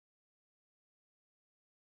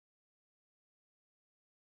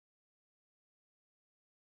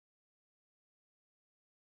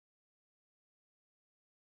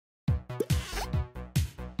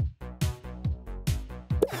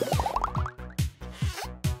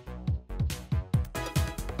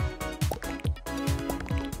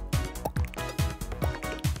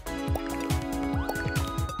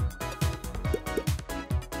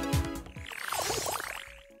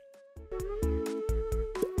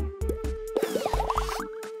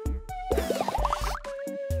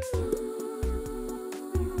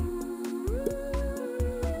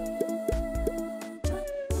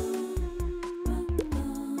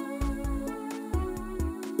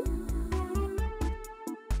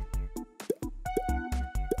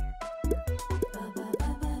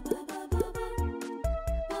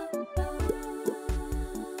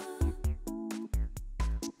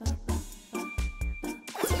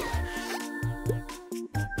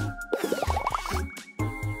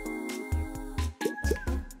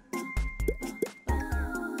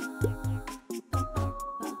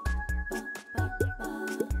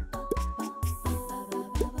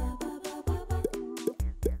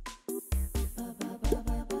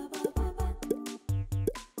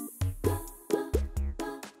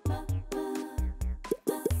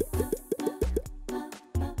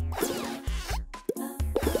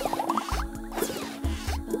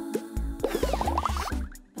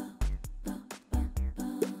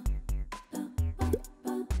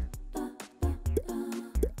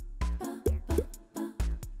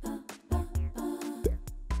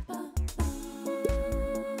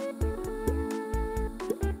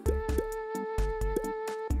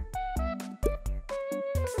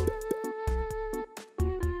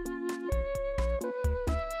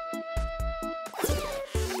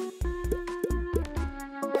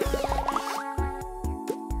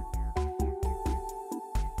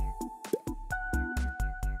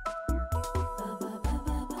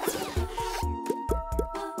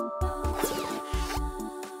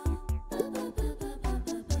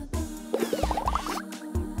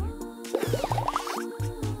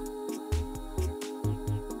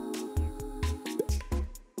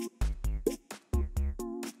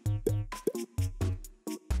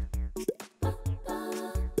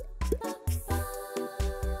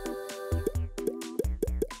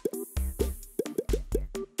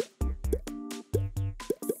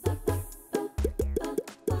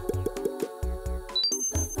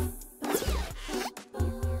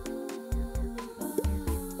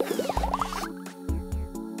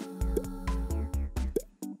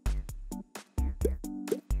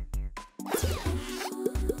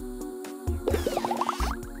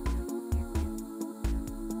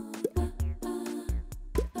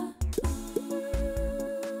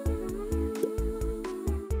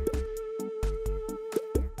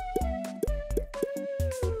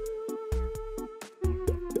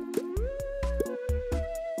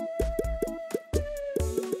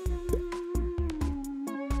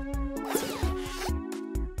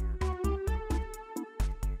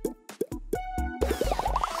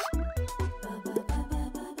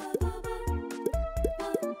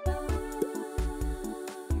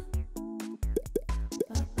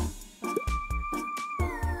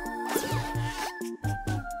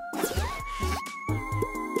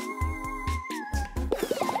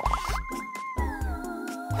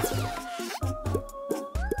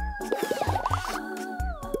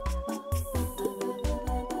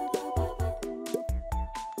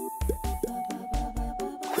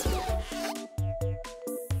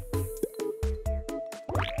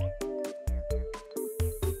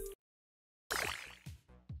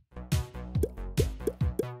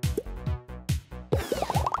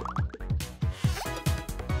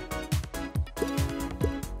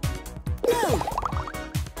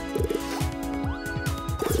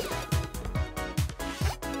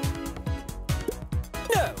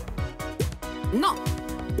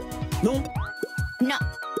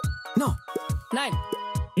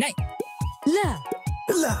لا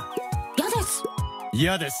لا يدس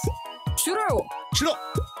يدس شروع شروع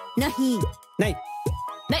نهي ني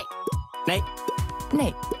ني ني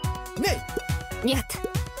ني ني نيت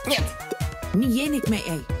نيت Niet mee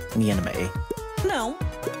ei. Niet mee. Nou.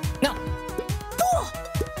 Nou. Poeh.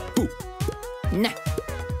 Poeh. Nee.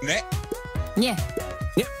 Nee. Nee.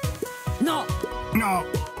 Nee. No. No.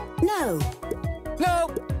 No. No.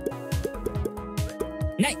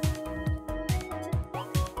 Nee.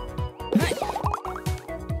 Nee.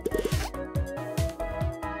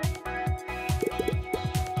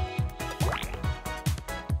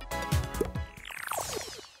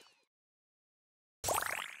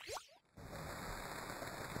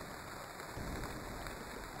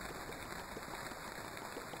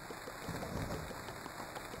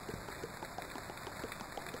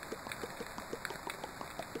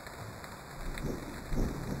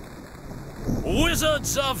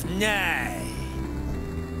 Wizards of Nay!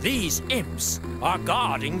 These imps are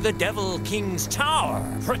guarding the Devil King's tower,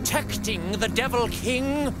 protecting the Devil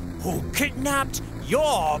King who kidnapped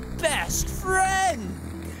your best friend.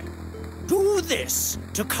 Do this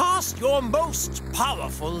to cast your most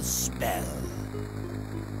powerful spell.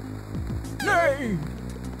 Nay!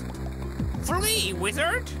 Flee,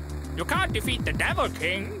 wizard! You can't defeat the Devil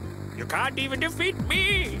King. You can't even defeat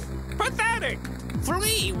me. Pathetic!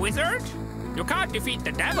 Flee, wizard! You can't defeat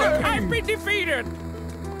the devil. Nay. I've been defeated.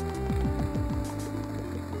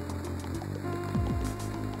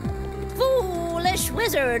 Foolish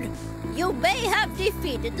wizard! You may have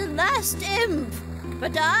defeated the last imp,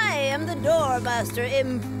 but I am the doormaster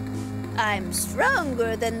imp. I'm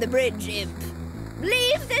stronger than the bridge imp.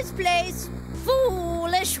 Leave this place,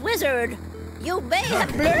 foolish wizard! You may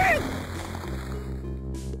have...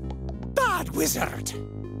 Bad wizard!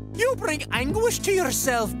 You bring anguish to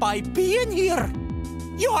yourself by being here.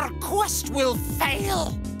 Your quest will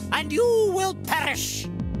fail, and you will perish.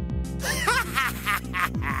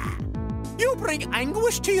 You bring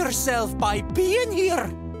anguish to yourself by being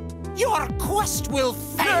here. Your quest will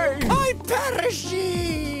fail. No. I perish.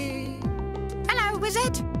 Hello,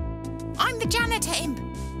 wizard. I'm the janitor imp.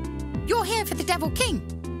 You're here for the Devil King,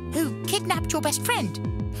 who kidnapped your best friend.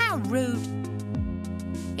 How rude.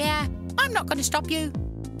 Yeah, I'm not going to stop you.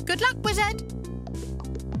 Good luck, wizard.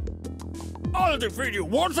 I'll defeat you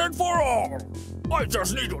once and for all. I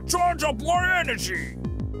just need to charge up my energy.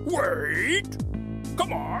 Wait.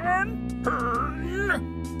 Come on.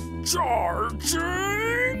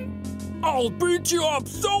 Charging. I'll beat you up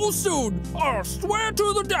so soon. I'll swear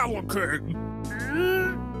to the Devil King.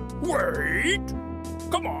 Wait.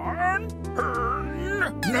 Come on.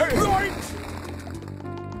 Right.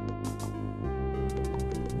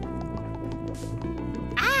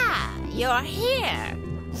 You're here.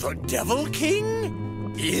 The Devil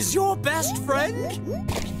King is your best friend?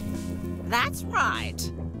 That's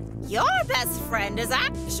right. Your best friend is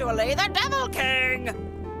actually the Devil King.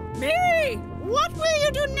 Me? What will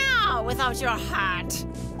you do now without your hat?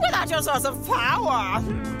 Without your source of power?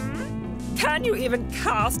 Can you even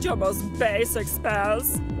cast your most basic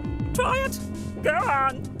spells? Try it. Go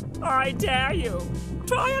on. I dare you.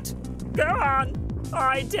 Try it. Go on.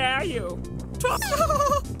 I dare you. Try...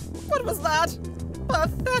 What was that?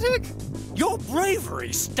 Pathetic. Your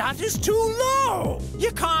bravery stat is too low.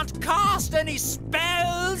 You can't cast any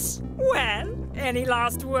spells. Well, any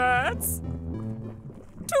last words?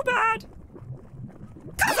 Too bad.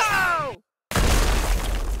 Go!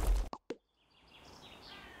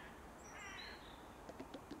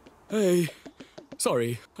 Hey,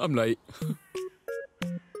 sorry, I'm late.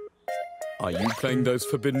 Are you playing those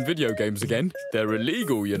forbidden video games again? They're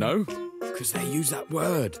illegal, you know, because they use that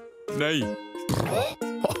word. Nay.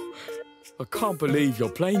 I can't believe you're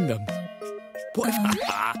playing them. What if...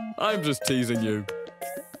 I'm just teasing you.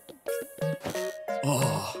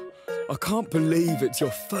 Oh, I can't believe it's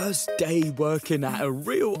your first day working at a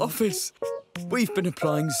real office. We've been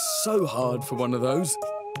applying so hard for one of those.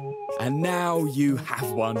 And now you have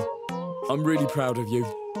one. I'm really proud of you.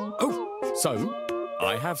 Oh, so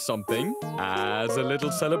I have something as a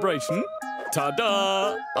little celebration.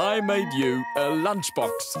 Ta-da! I made you a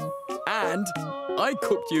lunchbox. And I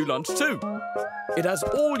cooked you lunch too. It has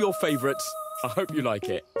all your favourites. I hope you like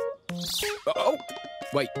it. Oh,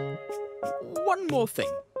 wait. One more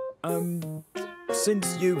thing.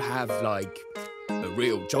 Since you have, like, a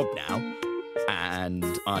real job now,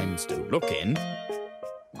 and I'm still looking,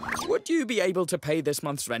 would you be able to pay this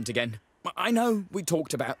month's rent again? I know we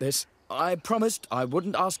talked about this. I promised I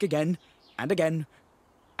wouldn't ask again, and again,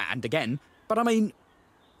 and again. But I mean,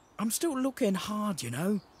 I'm still looking hard, you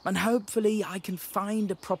know? And hopefully I can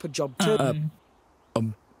find a proper job too.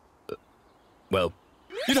 Well,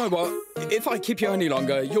 You know what? If I keep you any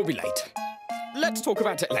longer, you'll be late. Let's talk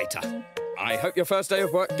about it later. I hope your first day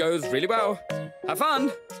of work goes really well. Have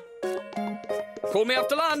fun. Call me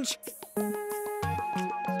after lunch.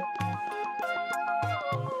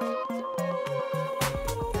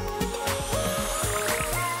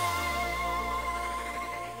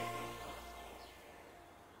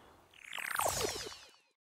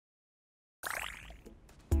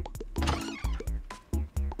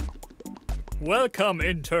 Welcome,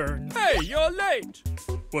 intern. Hey, you're late.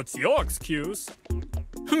 What's your excuse?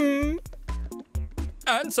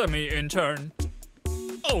 Answer me, intern.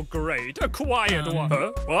 Oh, great, a quiet one.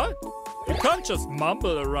 Huh? What? You can't just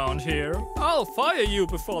mumble around here. I'll fire you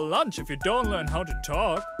before lunch if you don't learn how to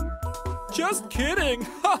talk. Just kidding.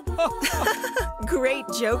 Great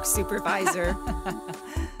joke, supervisor.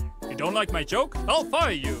 You don't like my joke? I'll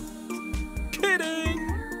fire you. Kidding.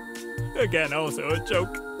 Again, also a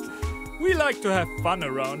joke. We like to have fun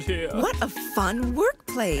around here. What a fun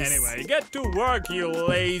workplace. Anyway, get to work, you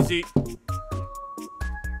lazy...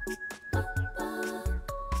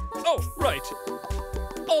 Oh, right.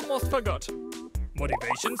 Almost forgot.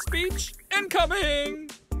 Motivation speech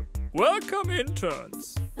incoming! Welcome,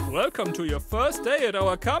 interns. Welcome to your first day at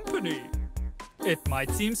our company. It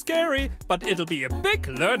might seem scary, but it'll be a big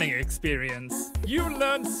learning experience. You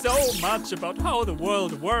learn so much about how the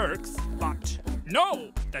world works, but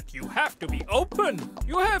know that you have to be open.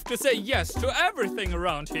 You have to say yes to everything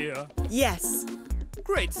around here. Yes.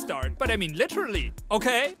 Great start, but I mean literally,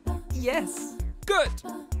 okay? Yes. Good.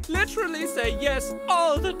 Literally say yes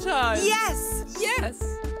all the time. Yes.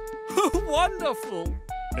 Yes. Wonderful.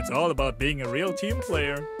 It's all about being a real team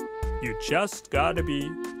player. You just gotta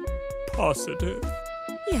be positive.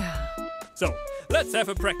 Yeah. So, let's have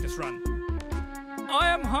a practice run. I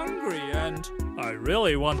am hungry and I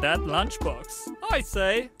really want that lunchbox. I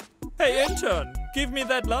say, hey intern, give me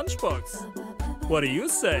that lunchbox. What do you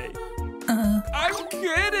say? I'm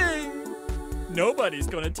kidding! Nobody's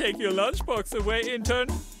gonna take your lunchbox away, intern.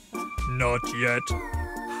 Not yet.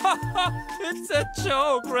 It's a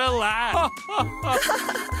joke, relax.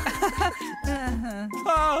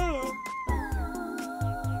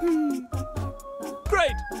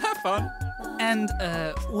 Great, have fun. And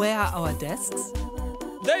where are our desks?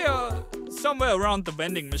 They are somewhere around the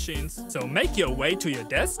vending machines. So make your way to your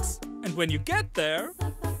desks, and when you get there,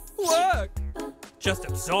 work. Just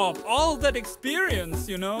absorb all that experience,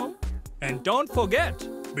 you know? And don't forget,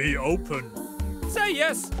 be open. Say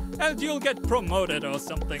yes, and you'll get promoted or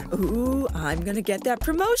something. Ooh, I'm gonna get that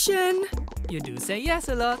promotion. You do say yes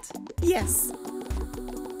a lot. Yes.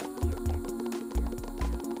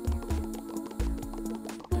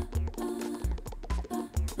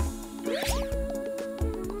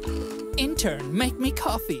 Intern, make me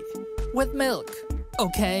coffee. With milk,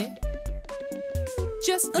 okay?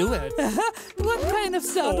 Just do it. What kind of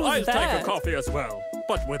sound Oh, was I'll that? take a coffee as well,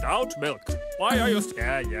 but without milk. Why are you...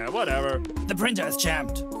 Yeah, whatever. The printer is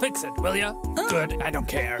jammed. Fix it, will ya? Good, I don't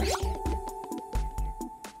care.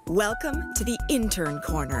 Welcome to the intern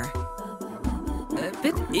corner. A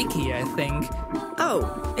bit icky, I think.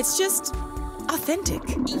 Oh, it's just authentic.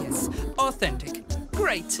 Yes, authentic.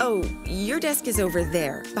 Great. Oh, your desk is over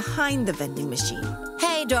there, behind the vending machine.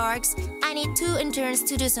 Hey, dorks. I need 2 interns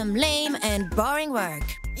to do some lame and boring work.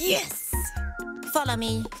 Yes! Follow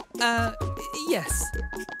me. Yes.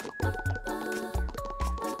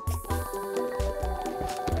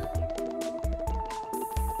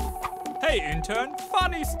 Hey, intern,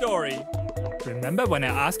 funny story. Remember when I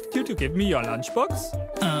asked you to give me your lunchbox?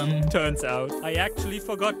 Turns out I actually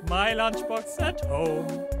forgot my lunchbox at home.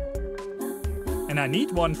 And I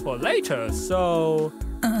need one for later, so...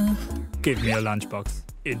 Give me a lunchbox.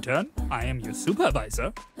 Intern, I am your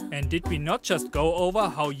supervisor. And did we not just go over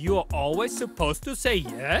how you're always supposed to say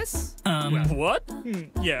yes? Well, what?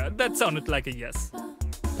 Yeah, that sounded like a yes.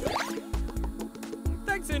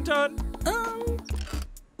 Thanks, intern.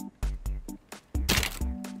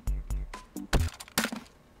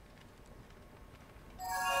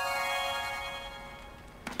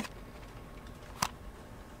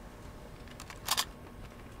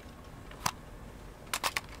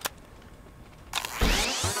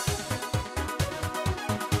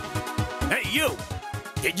 You!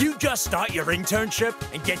 Did you just start your internship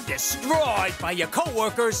and get destroyed by your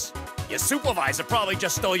coworkers? Your supervisor probably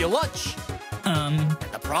just stole your lunch. And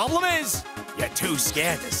the problem is, you're too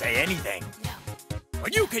scared to say anything.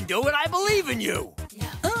 But you can do it, I believe in you.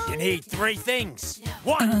 You need 3 things.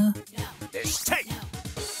 1, this tape.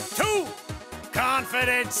 2,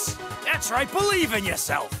 confidence. That's right, believe in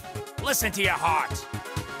yourself. Listen to your heart.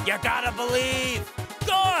 You gotta believe.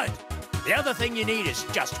 Good! The other thing you need is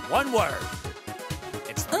just 1 word.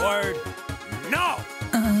 It word no.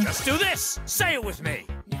 Just do this. Say it with me.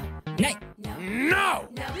 No. No.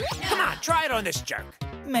 Come on, try it on this jerk.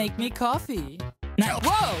 Make me coffee. No.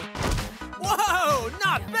 Whoa. Whoa,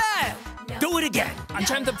 not bad. Do it again.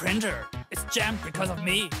 Unjam the printer. It's jammed because of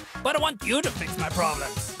me. But I want you to fix my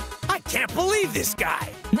problems. I can't believe this guy.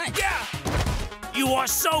 Nice. Yeah. You are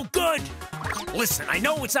so good. Listen, I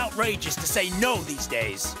know it's outrageous to say no these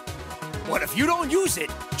days. But if you don't use it,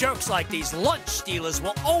 jerks like these lunch stealers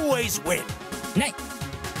will always win. Nice.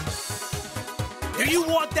 Do you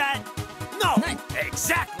want that? No. Nice.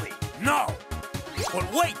 Exactly. No. But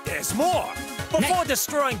wait, there's more. Before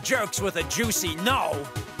destroying jerks with a juicy no,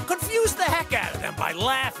 confuse the heck out of them by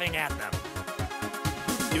laughing at them.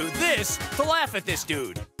 Do this to laugh at this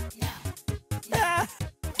dude.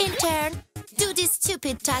 Intern, do this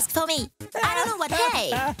stupid task for me. I don't know what,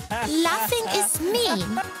 hey. Laughing is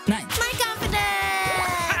mean. Nice. My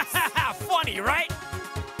confidence! Funny, right?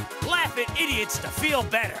 Laugh at idiots to feel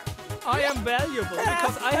better. I am valuable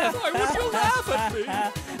because I have... Why would you laugh at me?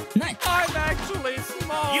 Nice. I'm actually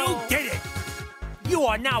small. You did it. You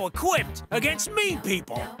are now equipped against mean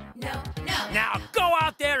people. No. Now go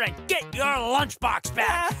out there and get your lunchbox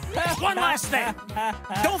back. One last thing.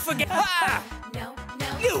 Don't forget. No.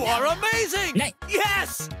 You are amazing. Nice.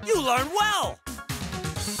 Yes, you learned well.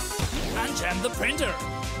 Unjam the printer.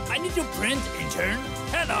 I need to print, intern.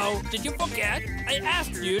 Hello, did you forget? I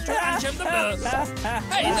asked you to unjam the bill.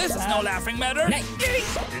 Hey, this is no laughing matter. Nice.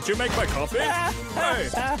 Did you make my coffee? Hey,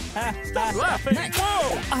 stop laughing. Nice.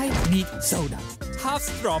 Whoa. I need soda. Half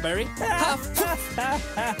strawberry, half...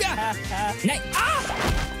 Yeah.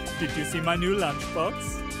 Nice. Did you see my new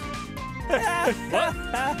lunchbox? What?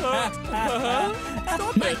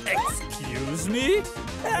 Stop it. Excuse me?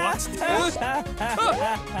 What's this?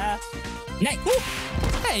 Nice.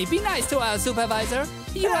 Hey, be nice to our supervisor.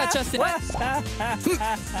 You are just... Nice.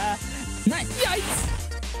 Yikes.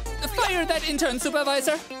 Fire that intern,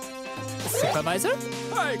 supervisor. Supervisor?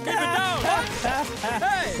 Hey, keep it down!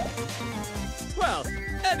 Hey! Well,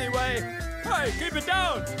 anyway, hey, keep it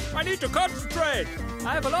down! I need to concentrate!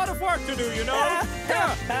 I have a lot of work to do, you know?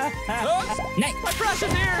 Nice. My brush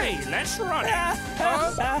is here! Hey, let's run it!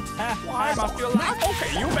 Why must you laugh?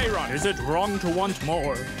 Okay, you may run. Is it wrong to want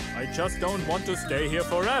more? I just don't want to stay here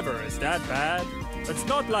forever. Is that bad? It's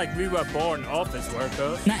not like we were born office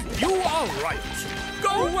workers. Nice. You are right.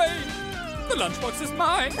 Go away! The lunchbox is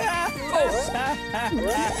mine! Oh!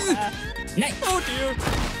 Nice. Oh dear!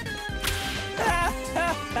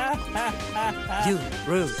 You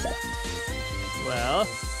rude. Well,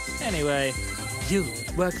 anyway, You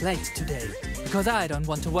work late today because I don't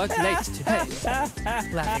want to work late today.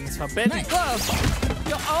 Laughing is forbidden. Nice. Whoa!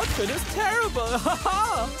 Your outfit is terrible!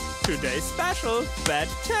 Today's special, bad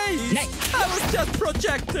taste! Nice. I was just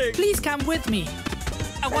projecting! Please come with me.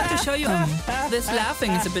 I want to show you. This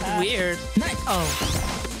laughing is a bit weird. Nice. Oh.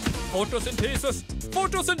 Photosynthesis!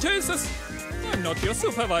 Photosynthesis! I'm not your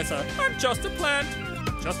supervisor. I'm just a plant.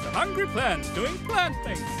 Just a hungry plant doing plant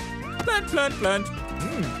things. Plant.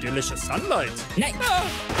 Delicious sunlight. Nice.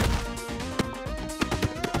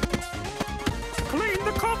 Clean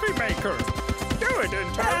the coffee maker. Do it,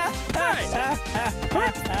 intern. Hey!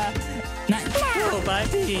 Nice. Oh, my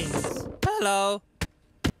beans. Hello.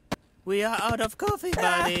 We are out of coffee,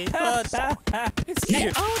 buddy, but it's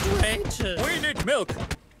Nice. outrageous. We need milk.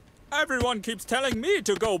 Everyone keeps telling me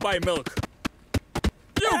to go buy milk.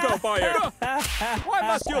 You go buy it. Why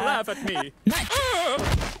must you laugh at me? Nice.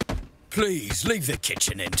 Please leave the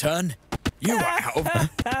kitchen, intern. You are out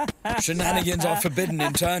of... Shenanigans are forbidden,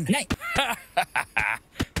 intern. Nice.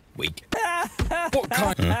 Weak. What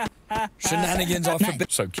kind... Shenanigans are forbidden...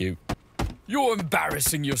 So cute. You're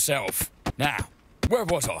embarrassing yourself. Now, where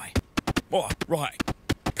was I? What? Right.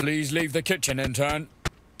 Please leave the kitchen, intern.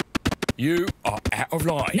 You are out of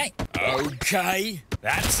line. Nice. Okay,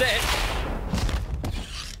 that's it.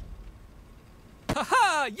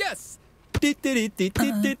 Haha, yes! Flip the tape.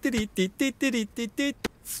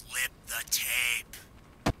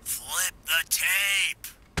 Flip the tape.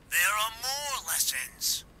 There are more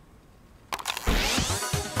lessons.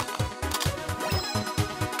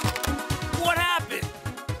 What happened?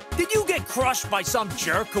 Did you get crushed by some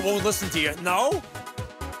jerk who won't listen to you? No?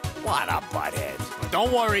 What a butthead. But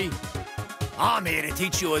don't worry. I'm here to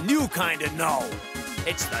teach you a new kind of no.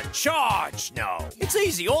 It's the charge no. It's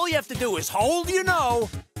easy. All you have to do is hold your no,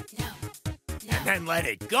 and then let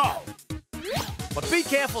it go. But be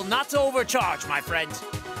careful not to overcharge, my friend.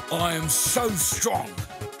 I am so strong.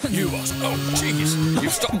 You are... Oh, jeez. You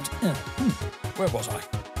stopped. Where was I?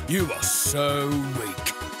 You are so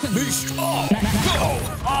weak. Be strong.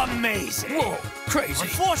 Whoa. Amazing. Whoa. Crazy.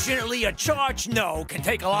 Unfortunately, a charged no can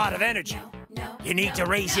take a lot of energy. You need to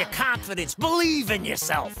raise your confidence, believe in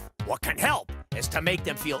yourself. What can help is to make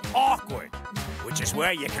them feel awkward, which is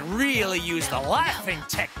where you can really use the laughing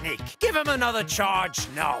technique. Give them another charged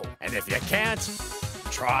no, and if you can't,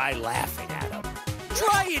 try laughing at them.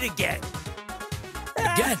 Try it again.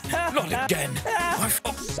 Again? Not again. Oh,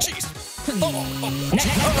 jeez. Oh,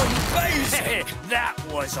 amazing. That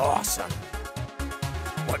was awesome.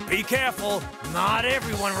 But be careful, not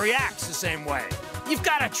everyone reacts the same way. You've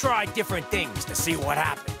got to try different things to see what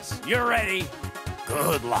happens. You're ready?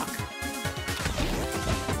 Good luck.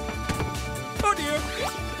 Oh, dear.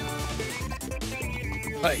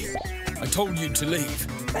 Hey, I told you to leave.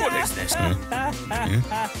 What is this?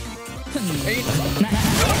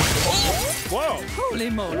 Whoa! Holy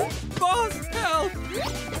moly! Boss, help!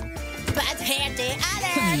 But here they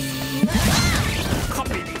are.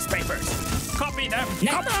 Copy these papers. Copy them.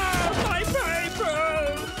 Copy My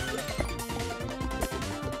papers!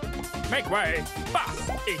 Make way. Bah!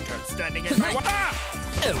 Intern standing in my way. Ah!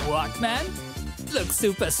 What, man? Looks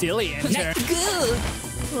super silly, intern. Good.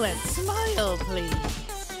 Let's smile, please.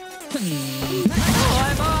 Oh,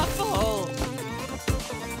 I'm awful!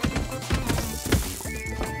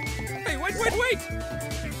 Hey, wait!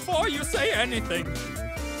 Before you say anything,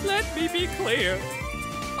 let me be clear.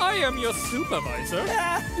 I am your supervisor.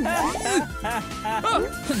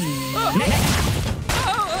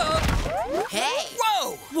 Hey!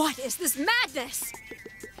 Whoa! What is this madness?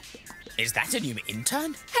 Is that a new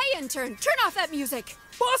intern? Hey, intern, turn off that music.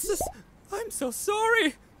 Bosses, I'm so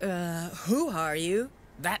sorry. Who are you?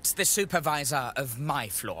 That's the supervisor of my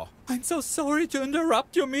floor. I'm so sorry to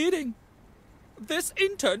interrupt your meeting. This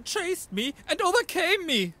intern chased me and overcame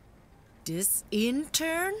me. This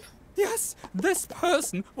intern? Yes, this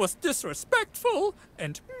person was disrespectful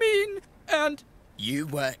and mean and... You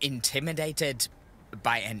were intimidated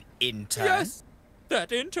by an intern? Yes,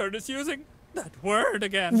 that intern is using that word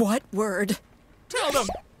again. What word? Tell them.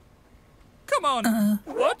 Come on.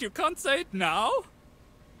 What, you can't say it now?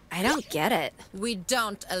 I don't get it. We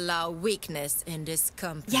don't allow weakness in this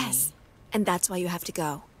company. Yes, and that's why you have to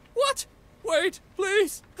go. What? Wait,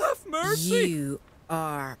 please, have mercy. You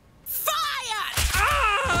are Fired!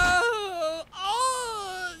 Ah! Oh!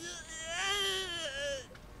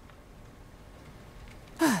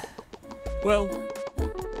 Well,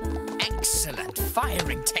 Excellent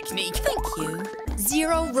firing technique. Thank you.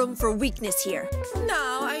 Zero room for weakness here.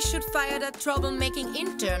 Now I should fire that troublemaking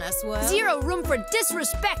intern as well. Zero room for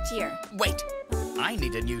disrespect here. Wait, I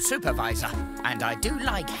need a new supervisor, and I do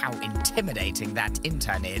like how intimidating that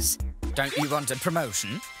intern is. Don't you want a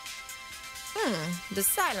promotion? The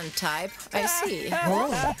silent type. I see.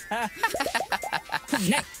 Oh.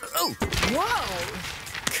 Whoa!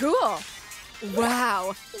 Cool.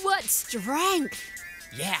 Wow, what strength.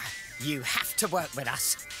 Yeah, you have to work with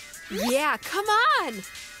us. Yeah, come on.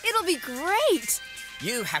 It'll be great.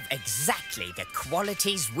 You have exactly the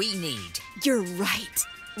qualities we need. You're right.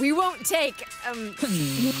 We won't take, You're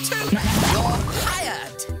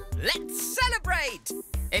hired! Let's celebrate!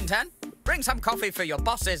 Intern, bring some coffee for your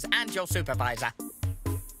bosses and your supervisor.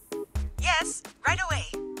 Yes, right away.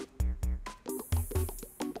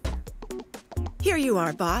 Here you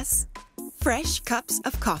are, boss. Fresh cups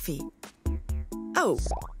of coffee. Oh,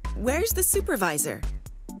 where's the supervisor?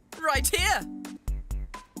 Right here!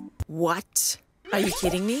 What? Are you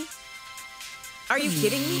kidding me? Are you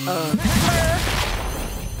kidding me?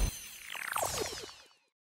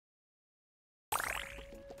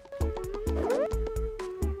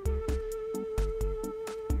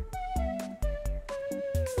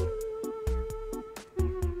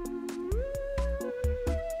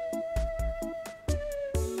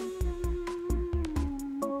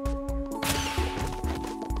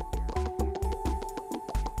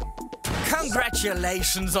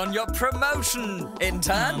 Congratulations on your promotion,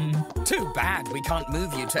 intern. Too bad we can't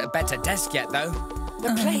move you to a better desk yet, though.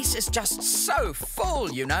 The place is just so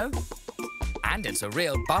full, you know. And it's a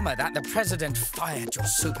real bummer that the president fired your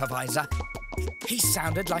supervisor. He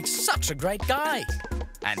sounded like such a great guy.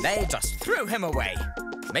 And they just threw him away.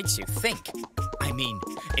 Makes you think. I mean,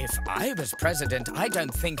 if I was president, I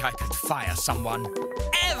don't think I could fire someone.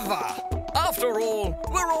 Ever! After all,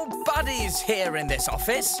 we're all buddies here in this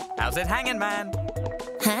office. How's it hanging, man?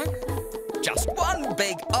 Huh? Just one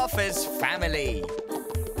big office family.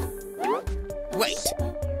 Wait,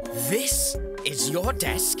 this is your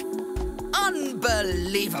desk?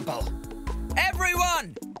 Unbelievable!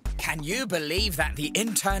 Everyone, can you believe that the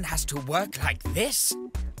intern has to work like this?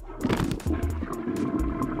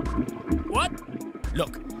 what?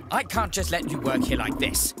 Look, I can't just let you work here like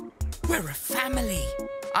this. We're a family.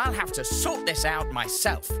 I'll have to sort this out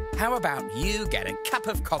myself. How about you get a cup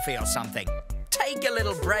of coffee or something? Take a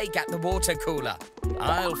little break at the water cooler.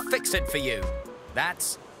 I'll fix it for you.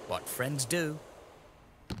 That's what friends do.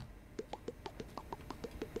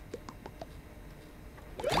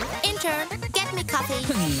 Intern, get me coffee.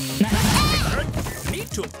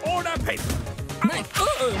 Need to order paper.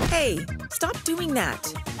 Hey, stop doing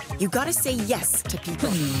that. You gotta say yes to people.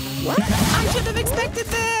 What? I should have expected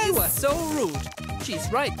this! You are so rude. She's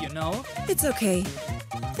right, you know. It's okay.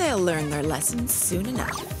 They'll learn their lessons soon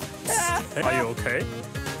enough. Are you okay?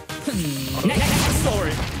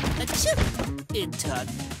 Sorry. Intern,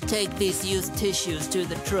 take these used tissues to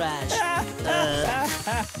the trash. I'll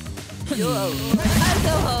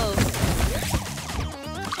go home.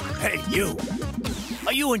 Hey, you.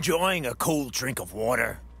 Are you enjoying a cold drink of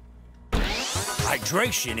water?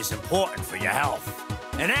 Hydration is important for your health.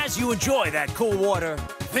 And as you enjoy that cool water,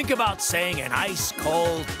 think about saying an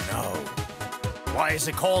ice-cold no. Why is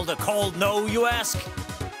it called a cold no, you ask?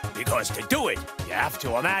 Because to do it, you have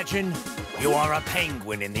to imagine you are a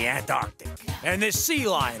penguin in the Antarctic, and this sea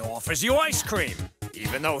lion offers you ice cream,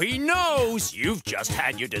 even though he knows you've just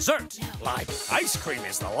had your dessert. Like, ice cream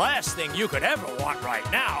is the last thing you could ever want right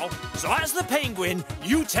now. So as the penguin,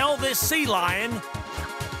 you tell this sea lion,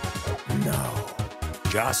 no.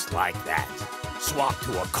 Just like that. Swap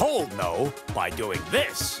to a cold no by doing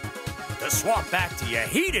this. To swap back to your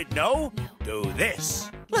heated no, do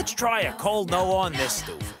this. Let's try a cold no on this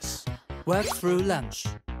doofus. Work through lunch.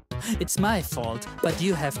 It's my fault, but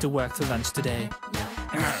you have to work through lunch today.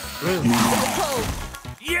 Rude.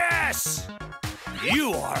 Yes!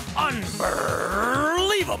 You are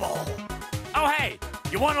unbelievable! Oh, hey,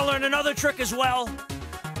 you want to learn another trick as well?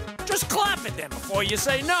 Just clap at them before you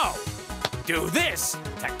say no. Do this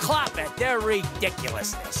to clap at their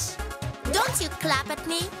ridiculousness. Don't you clap at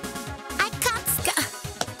me. I can't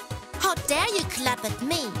How dare you clap at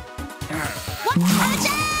me? What?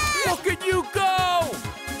 Look at you go!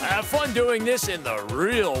 Have fun doing this in the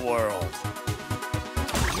real world.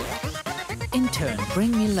 Intern,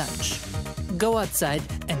 bring me lunch. Go outside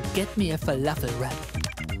and get me a falafel wrap.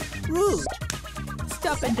 Rude.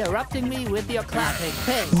 Stop interrupting me with your clapping.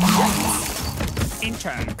 Hey.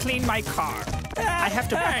 Intern, clean my car. I have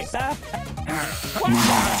to pay.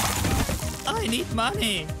 I need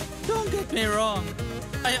money. Don't get me wrong.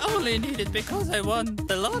 I only need it because I won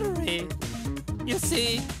the lottery. You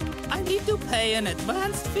see, I need to pay an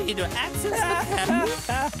advance fee to access the camera.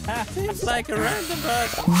 Seems like a random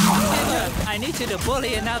but I need you to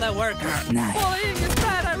bully another worker. Nice. Bullying is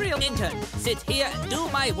bad, I really. Intern, sit here and do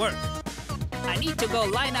my work. I need to go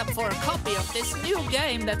line up for a copy of this new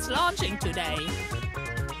game that's launching today.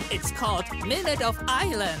 It's called Minute of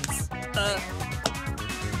Islands.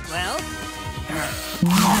 Well?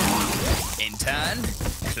 Intern,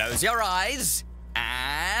 close your eyes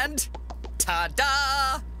and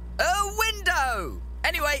ta-da! A window!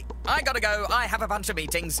 Anyway, I gotta go. I have a bunch of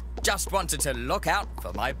meetings. Just wanted to look out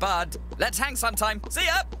for my bud. Let's hang sometime. See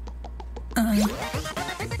ya!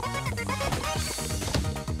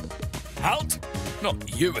 Halt!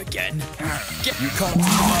 Not you again. You can't.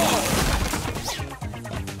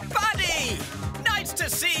 Buddy! Nice to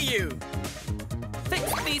see you!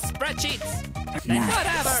 Fix these spreadsheets. Nice.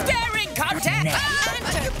 Whatever. Staring contest!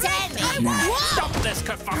 Entertainment. Stop this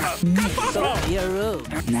kerfuffle. Don't be a rude.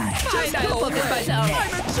 Nice. Fine, I'll look at myself.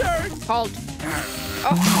 I'm a jerk. Hold.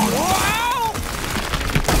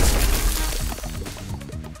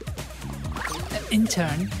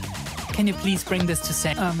 Intern, can you please bring this to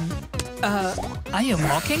Sam? Are you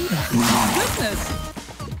mocking? Goodness!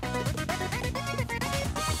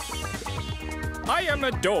 I am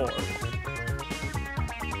a door.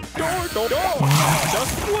 Door.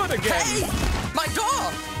 Just wood again. Hey! My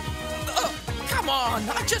door! Oh, come on!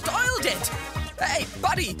 I just oiled it! Hey,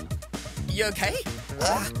 buddy! You okay?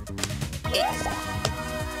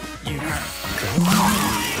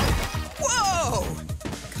 Whoa!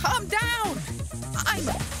 Calm down! I'm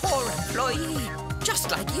a poor employee,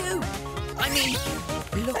 just like you. I mean,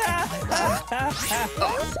 look at my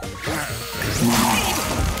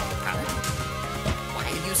Why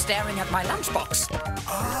are you staring at my lunchbox?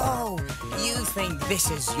 Oh, you think this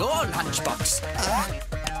is your lunchbox?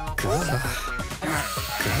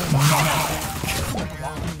 Come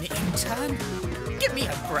on, intern. Give me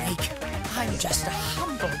a break. I'm just a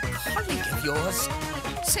humble colleague of yours.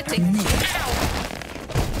 Sitting... Ow!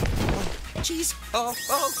 Jeez. Oh,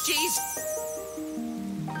 jeez.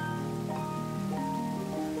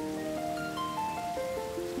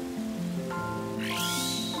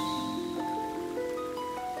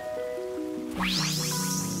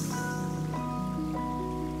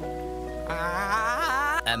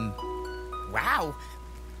 Wow.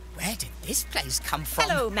 Where did this place come from?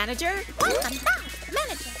 Hello, manager. Welcome back,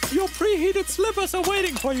 manager. Your preheated slippers are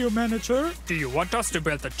waiting for you, manager. Do you want us to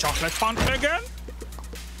build the chocolate fountain again?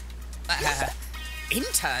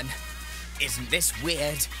 Intern? Isn't this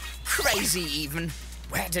weird? Crazy, even.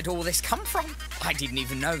 Where did all this come from? I didn't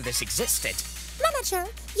even know this existed. Manager,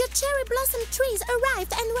 your cherry blossom trees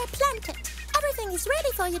arrived and were planted. Everything is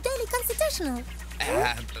ready for your daily constitutional.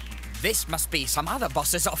 This must be some other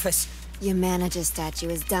boss's office. Your manager statue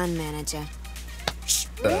is done, manager. Shh.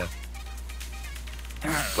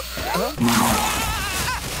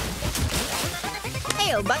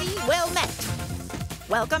 Hail, buddy. Well met.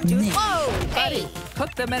 Welcome to... Whoa! Buddy,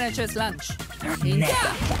 cook the manager's lunch.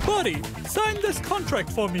 Buddy, sign this contract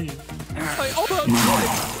for me.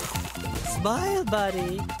 Smile,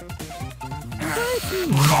 buddy.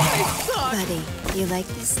 Buddy, you like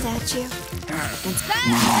this statue?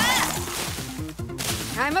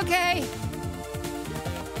 I'm okay.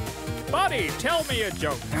 Buddy, tell me a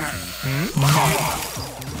joke.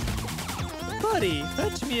 Buddy,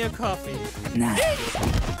 fetch me a coffee.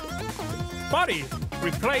 Buddy,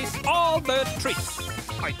 replace all the trees.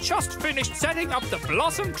 I just finished setting up the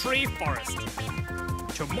Blossom Tree Forest.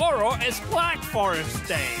 Tomorrow is Black Forest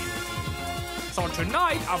Day. So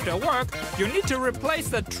tonight, after work, you need to replace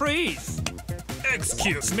the trees.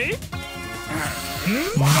 Excuse me?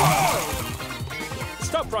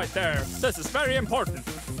 Stop right there. This is very important.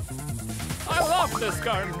 I love this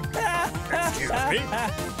garden. Excuse me?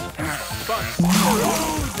 But...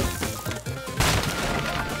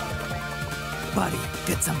 Buddy,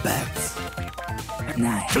 get some bags.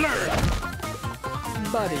 Nice.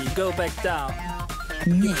 Buddy, go back down.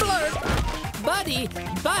 Flirt. Buddy,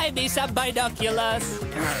 buy me some binoculars.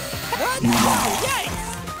 What? Yikes!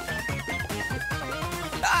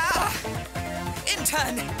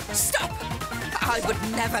 Intern, stop! I would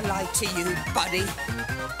never lie to you, buddy.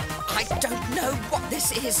 I don't know what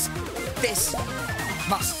this is. This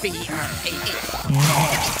must be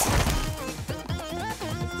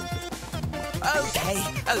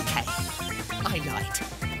Okay. I lied.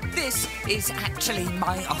 This is actually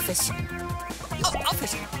my office. Oh,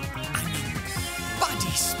 office. I mean,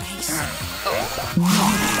 buddy space.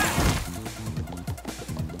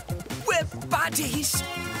 We're buddies.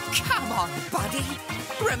 Come on, buddy.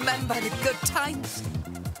 Remember the good times?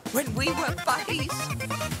 When we were buddies?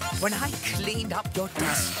 When I cleaned up your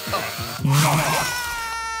desk?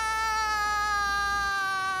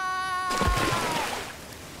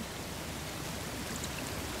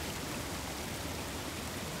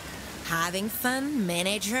 Having fun,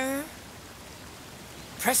 manager?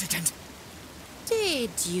 President.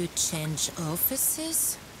 Did you change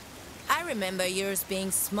offices? I remember yours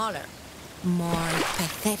being smaller, more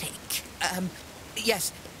pathetic.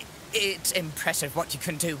 Yes. It's impressive what you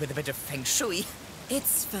can do with a bit of feng shui.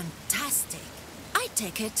 It's fantastic. I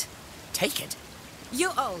take it. Take it?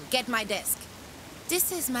 You all get my desk.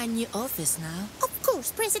 This is my new office now. Of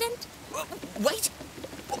course, President. Wait.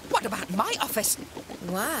 What about my office?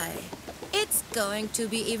 Why? It's going to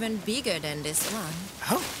be even bigger than this one.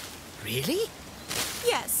 Oh, really?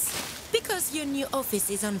 Yes, because your new office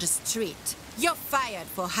is on the street. You're fired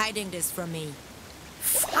for hiding this from me.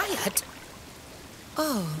 Fired?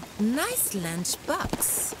 Oh, nice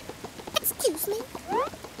lunchbox. Excuse me?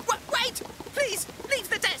 Wait! Please, leave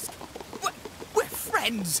the desk! We're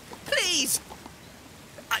friends! Please!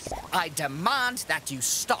 I demand that you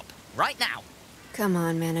stop right now. Come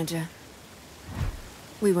on, manager.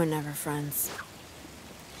 We were never friends.